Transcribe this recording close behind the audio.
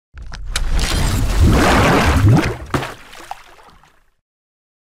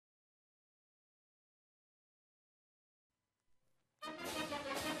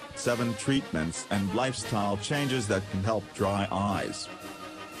7 treatments and lifestyle changes that can help dry eyes.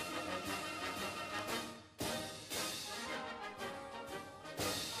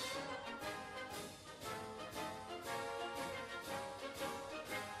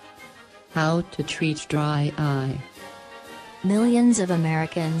 How to treat dry eye. Millions of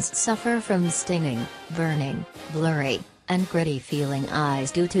Americans suffer from stinging, burning, blurry, and gritty feeling eyes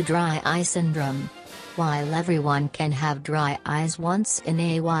due to dry eye syndrome. While everyone can have dry eyes once in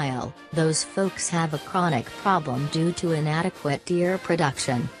a while, those folks have a chronic problem due to inadequate tear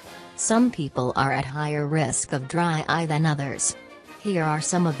production. Some people are at higher risk of dry eye than others. Here are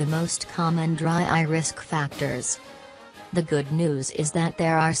some of the most common dry eye risk factors. The good news is that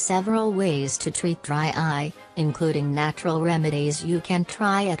there are several ways to treat dry eye, including natural remedies you can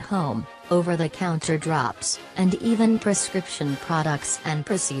try at home, over-the-counter drops, and even prescription products and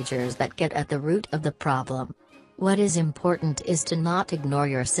procedures that get at the root of the problem. What is important is to not ignore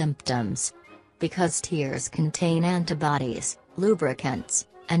your symptoms. Because tears contain antibodies, lubricants,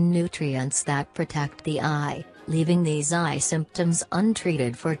 and nutrients that protect the eye, leaving these eye symptoms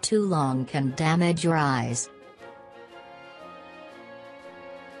untreated for too long can damage your eyes.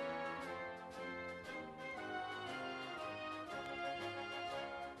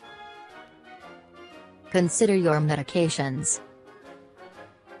 Consider your medications.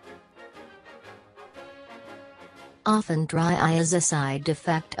 Often dry eye is a side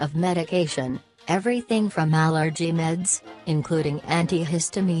effect of medication, everything from allergy meds, including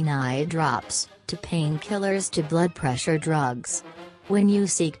antihistamine eye drops, to painkillers to blood pressure drugs. When you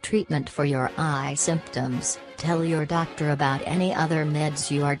seek treatment for your eye symptoms, tell your doctor about any other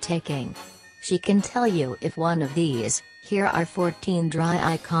meds you are taking. She can tell you if one of these, here are 14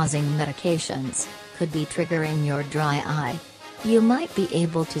 dry eye causing medications, could be triggering your dry eye. You might be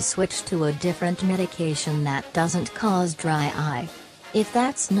able to switch to a different medication that doesn't cause dry eye. If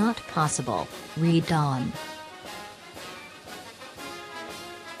that's not possible, read on.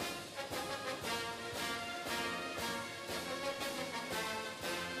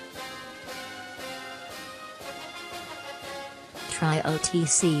 Try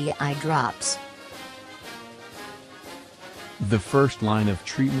OTC eye drops. The first line of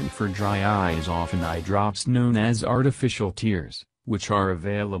treatment for dry eye is often eye drops known as artificial tears, which are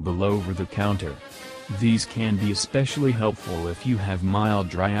available over the counter. These can be especially helpful if you have mild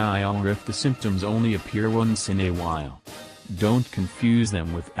dry eye or if the symptoms only appear once in a while. Don't confuse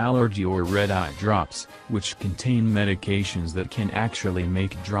them with allergy or red eye drops, which contain medications that can actually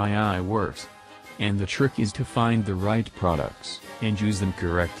make dry eye worse. And the trick is to find the right products and use them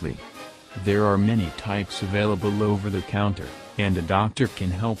correctly. There are many types available over the counter, and a doctor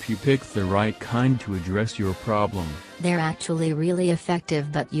can help you pick the right kind to address your problem. They're actually really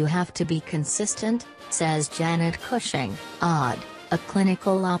effective, but you have to be consistent, says Janet Cushing, a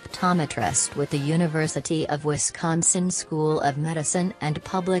clinical optometrist with the University of Wisconsin School of Medicine and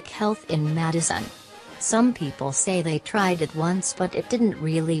Public Health in Madison. Some people say they tried it once but it didn't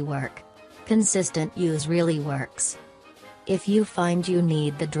really work. Consistent use really works. If you find you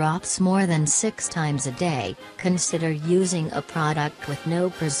need the drops more than 6 times a day, consider using a product with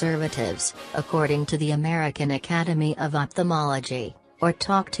no preservatives, according to the American Academy of Ophthalmology, or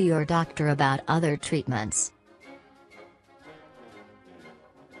talk to your doctor about other treatments.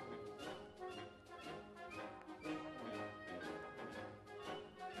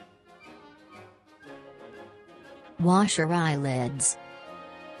 Wash your eyelids.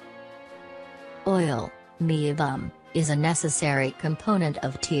 Oil, meibomian, is a necessary component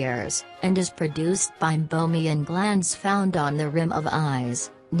of tears, and is produced by meibomian glands found on the rim of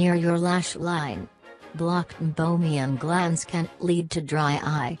eyes, near your lash line. Blocked meibomian glands can lead to dry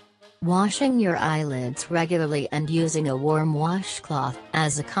eye. Washing your eyelids regularly and using a warm washcloth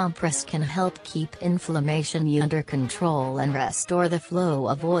as a compress can help keep inflammation under control and restore the flow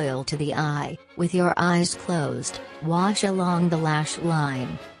of oil to the eye. With your eyes closed, wash along the lash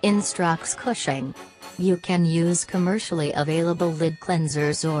line, instructs Cushing. You can use commercially available lid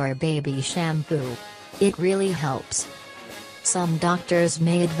cleansers or baby shampoo. It really helps. Some doctors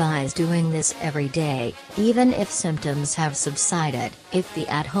may advise doing this every day, even if symptoms have subsided. If the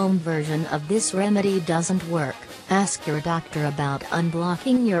at-home version of this remedy doesn't work, ask your doctor about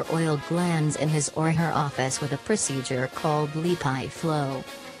unblocking your oil glands in his or her office with a procedure called LipiFlow.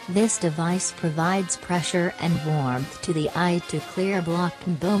 This device provides pressure and warmth to the eye to clear blocked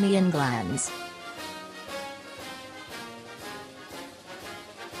meibomian glands.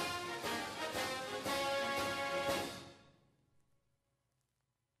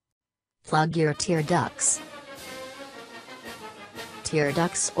 Plug your tear ducts. Tear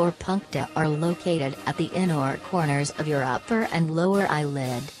ducts or puncta are located at the inner corners of your upper and lower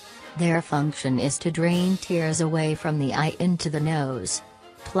eyelid. Their function is to drain tears away from the eye into the nose.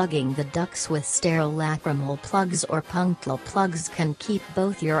 Plugging the ducts with sterile lacrimal plugs or punctal plugs can keep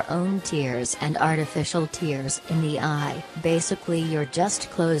both your own tears and artificial tears in the eye. Basically, you're just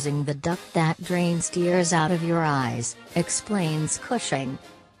closing the duct that drains tears out of your eyes, explains Cushing.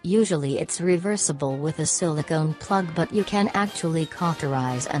 Usually it's reversible with a silicone plug, but you can actually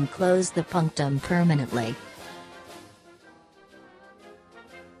cauterize and close the punctum permanently.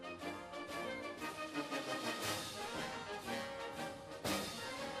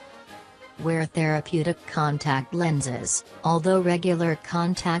 Wear therapeutic contact lenses. Although regular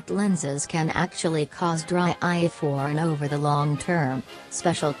contact lenses can actually cause dry eye for and over the long term,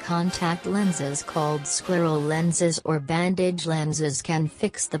 special contact lenses called scleral lenses or bandage lenses can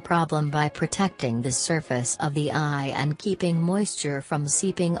fix the problem by protecting the surface of the eye and keeping moisture from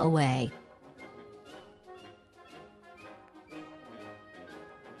seeping away.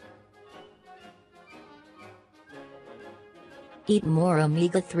 Eat more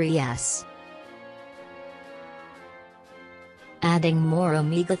omega-3s. Adding more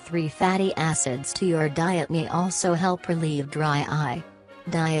omega-3 fatty acids to your diet may also help relieve dry eye.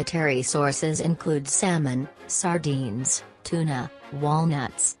 Dietary sources include salmon, sardines, tuna,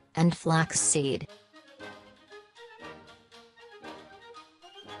 walnuts, and flaxseed.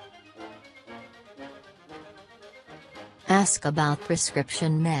 Ask about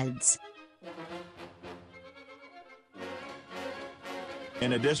prescription meds.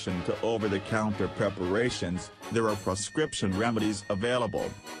 In addition to over-the-counter preparations, there are prescription remedies available.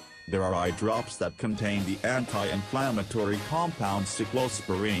 There are eye drops that contain the anti-inflammatory compound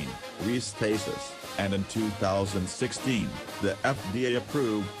cyclosporine, Restasis, and in 2016, the FDA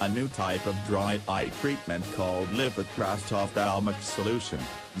approved a new type of dry eye treatment called lipid ophthalmic solution,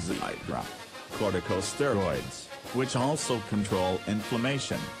 Xiidra. Corticosteroids, which also control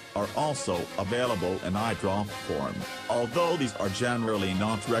inflammation, are also available in eye drop form, although these are generally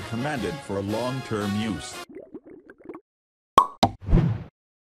not recommended for long-term use.